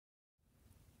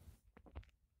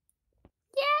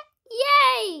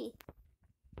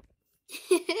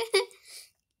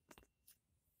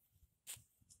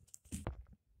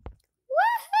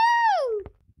Woohoo!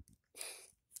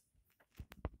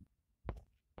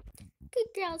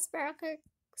 Good girl,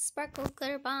 Sparkle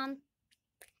Glitter Bomb.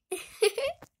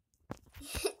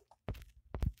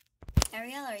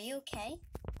 Ariel, are you okay?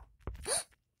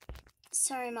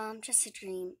 Sorry, Mom, just a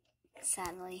dream,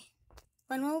 sadly.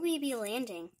 When will we be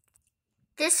landing?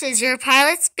 This is your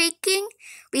pilot speaking.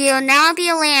 We will now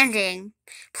be landing.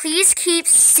 Please keep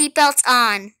seatbelts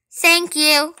on. Thank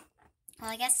you.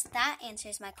 Well, I guess that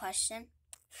answers my question.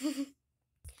 Yay!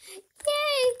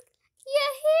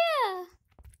 You're here!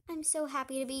 I'm so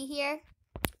happy to be here.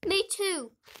 Me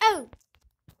too. Oh,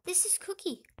 this is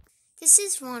Cookie. This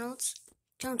is Ronald.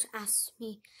 Don't ask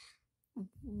me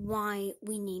why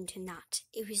we named him that.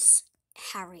 It was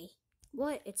Harry.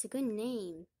 What? It's a good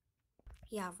name.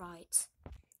 Yeah, right.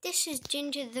 This is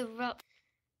Ginger the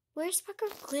Where's Sparkle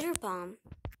Glitter Bomb?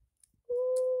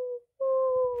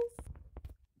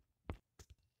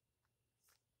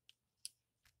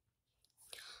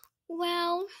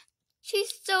 Wow,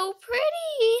 she's so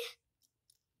pretty.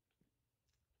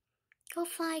 Go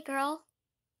fly, girl.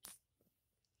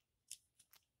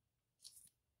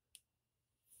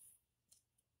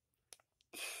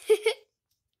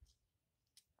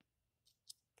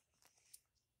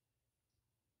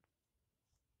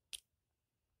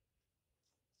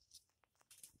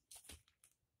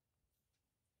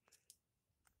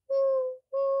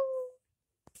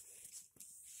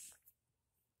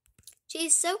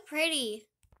 She's so pretty.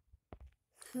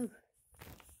 I'm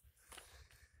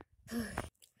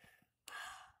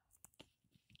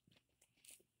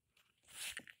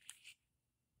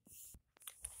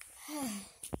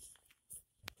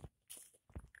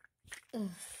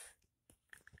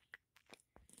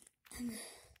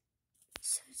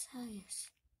so tired.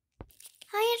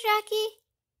 Hiya, Jackie.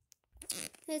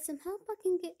 Need some help? I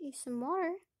can get you some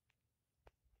water.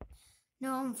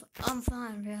 No, I'm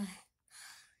fine, really.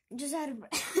 Just out of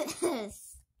breath.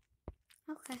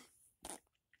 Okay.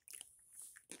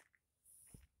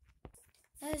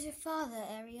 How's your father,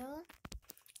 Ariola?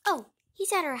 Oh,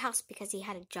 he's at our house because he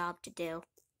had a job to do.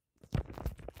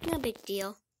 No big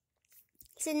deal.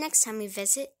 He said next time we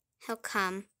visit, he'll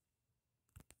come.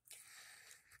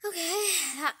 Okay,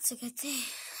 that's a good thing.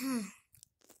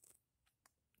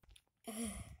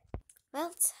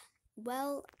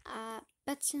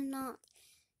 Better not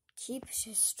keep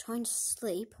just trying to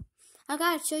sleep. I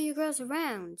gotta show you girls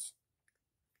around.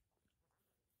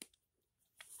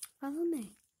 Follow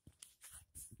me.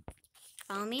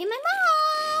 Follow me and my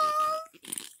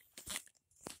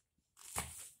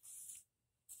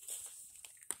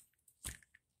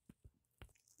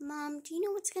mom. Mom, do you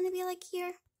know what's gonna be like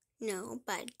here? No,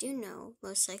 but I do know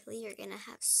most likely you're gonna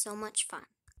have so much fun.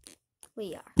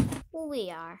 We are.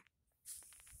 We are.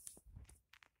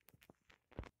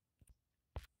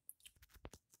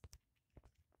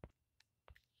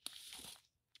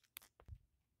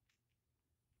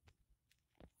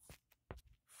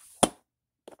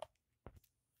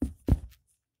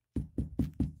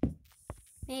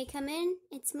 May I come in?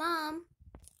 It's Mom.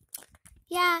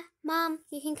 Yeah, Mom,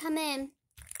 you can come in.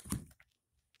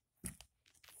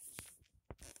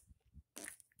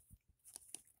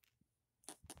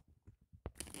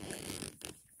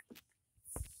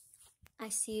 I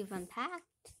see you've unpacked.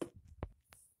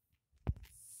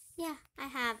 Yeah, I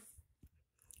have.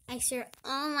 I sort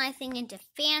all my thing into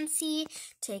fancy,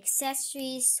 to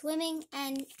accessories, swimming,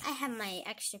 and I have my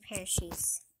extra pair of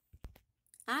shoes.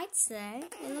 I'd say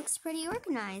it looks pretty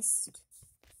organized.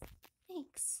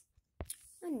 Thanks.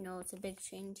 I know it's a big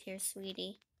change here,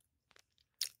 sweetie.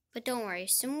 But don't worry,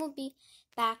 soon we'll be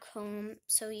back home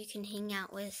so you can hang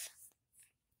out with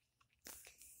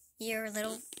your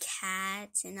little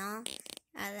cats and all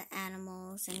other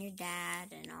animals and your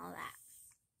dad and all that.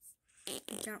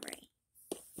 Don't worry.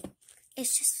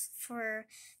 It's just for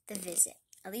the visit.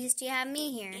 At least you have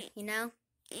me here, you know?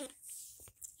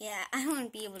 Yeah, I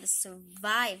wouldn't be able to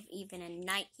survive even a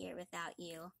night here without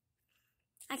you.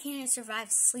 I can't even survive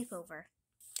a sleepover.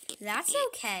 That's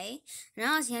okay. When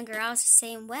I was younger, I was the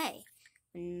same way.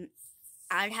 When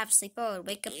I'd have a sleepover, I would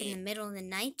wake up in the middle of the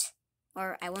night,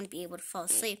 or I wouldn't be able to fall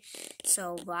asleep.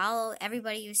 So while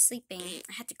everybody was sleeping,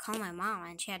 I had to call my mom,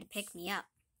 and she had to pick me up.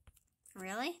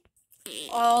 Really?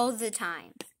 All the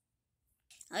time.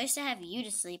 At least I have you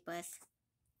to sleep with.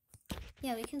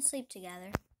 Yeah, we can sleep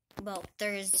together. Well,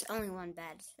 there's only one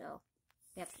bed, so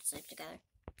we have to sleep together.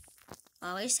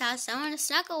 Always have someone to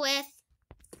snuggle with.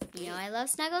 You know I love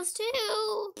snuggles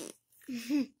too.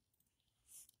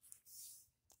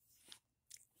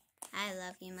 I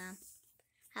love you, Mom.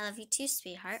 I love you too,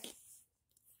 sweetheart.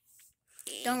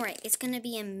 Don't worry, it's gonna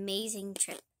be an amazing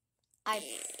trip. I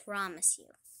promise you.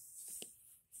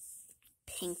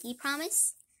 Pinky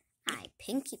promise? I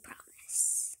pinky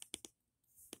promise.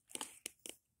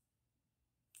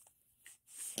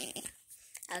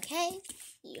 Okay,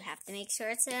 you have to make sure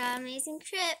it's an amazing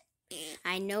trip.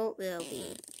 I know it will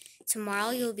be.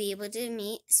 Tomorrow you'll be able to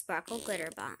meet Sparkle Glitter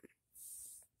Bomb.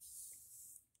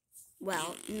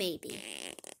 Well, maybe.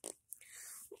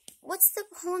 What's the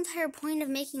whole entire point of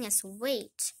making us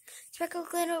wait? Sparkle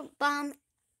Glitter Bomb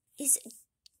is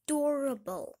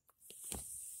adorable.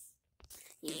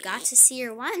 You got to see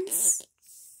her once.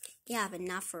 Yeah, but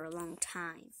not for a long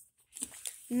time.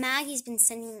 Maggie's been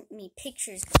sending me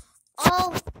pictures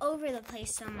all over the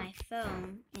place on my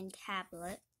phone and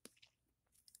tablet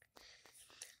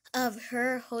of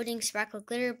her holding Sparkle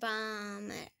Glitter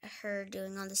Bomb, her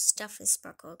doing all the stuff with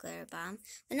Sparkle Glitter Bomb,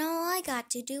 and all I got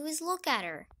to do is look at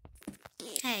her.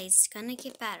 Hey, it's gonna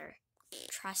get better.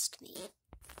 Trust me.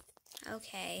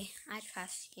 Okay, I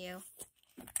trust you.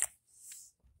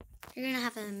 You're gonna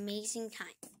have an amazing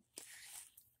time.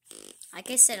 Like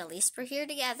I said, at least we're here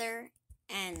together,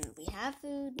 and we have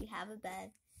food, we have a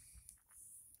bed.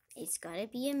 It's gotta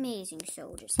be amazing,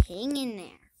 so just hang in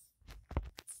there.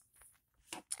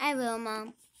 I will,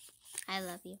 Mom. I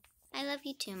love you. I love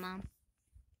you too, Mom.